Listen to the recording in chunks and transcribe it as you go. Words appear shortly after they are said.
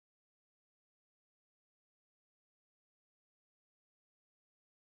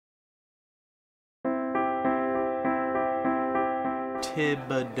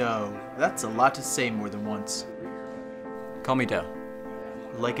Thibodeau. That's a lot to say more than once. Call me Doe.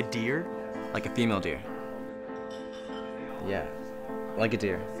 Like a deer? Like a female deer. Yeah, like a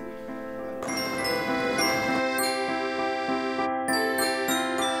deer.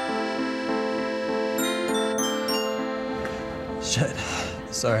 Shit.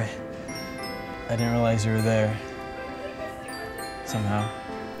 Sorry. I didn't realize you were there. Somehow.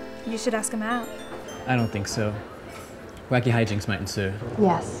 You should ask him out. I don't think so. Wacky hijinks might ensue.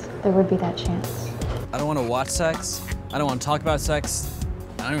 Yes, there would be that chance. I don't want to watch sex. I don't want to talk about sex.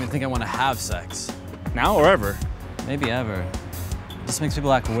 I don't even think I want to have sex. Now or ever? Maybe ever. It just makes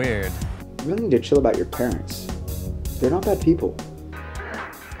people act weird. You really need to chill about your parents. They're not bad people.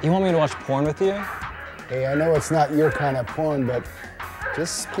 You want me to watch porn with you? Hey, I know it's not your kind of porn, but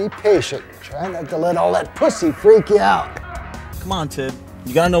just be patient. Try not to let all that pussy freak you out. Come on, Tid.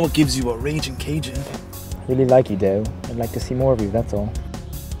 You gotta know what gives you a raging Cajun. Really like you, Doe. I'd like to see more of you, that's all.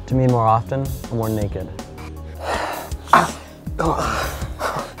 To me more often, or more naked.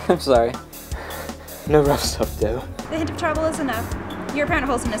 I'm sorry. No rough stuff, Doe. The hint of trouble is enough. Your apparent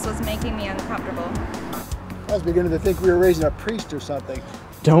wholesomeness was making me uncomfortable. I was beginning to think we were raising a priest or something.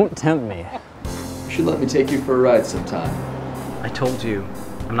 Don't tempt me. You should let me take you for a ride sometime. I told you,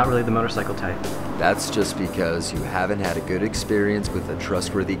 I'm not really the motorcycle type. That's just because you haven't had a good experience with a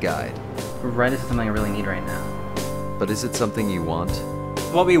trustworthy guide. Ride is something I really need right now. But is it something you want?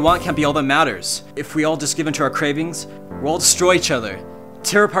 What we want can't be all that matters. If we all just give in to our cravings, we'll all destroy each other.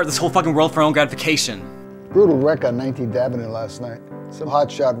 Tear apart this whole fucking world for our own gratification. Brutal wreck on 19th Avenue last night. Some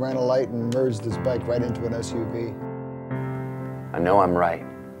hotshot ran a light and merged his bike right into an SUV. I know I'm right.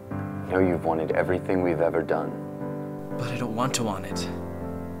 I know you've wanted everything we've ever done. But I don't want to want it.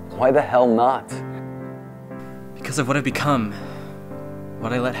 Why the hell not? Because of what I've become.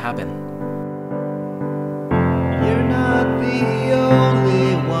 What I let happen. You're not the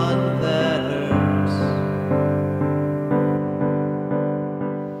only one